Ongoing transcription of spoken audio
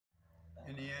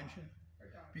the engine?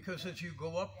 Because as you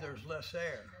go up, there's less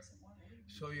air.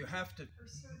 So you have to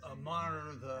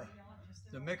monitor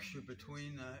the mixture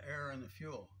between the air and the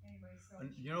fuel.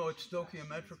 And you know what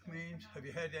stoichiometric means? Have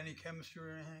you had any chemistry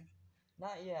or anything?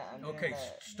 Not yet. Okay,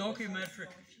 stoichiometric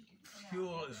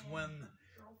fuel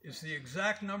is the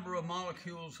exact number of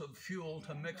molecules of fuel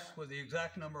to mix with the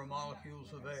exact number of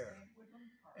molecules of air.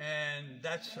 And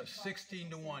that's a 16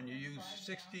 to 1. You use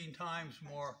 16 times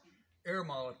more air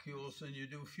molecules than you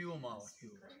do fuel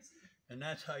molecules. And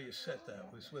that's how you set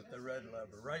that, was with the red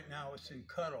lever. Right now it's in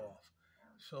cutoff,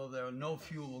 so no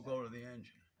fuel will go to the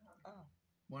engine.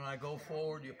 When I go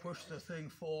forward, you push the thing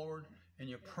forward and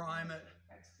you prime it,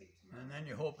 and then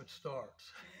you hope it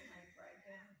starts.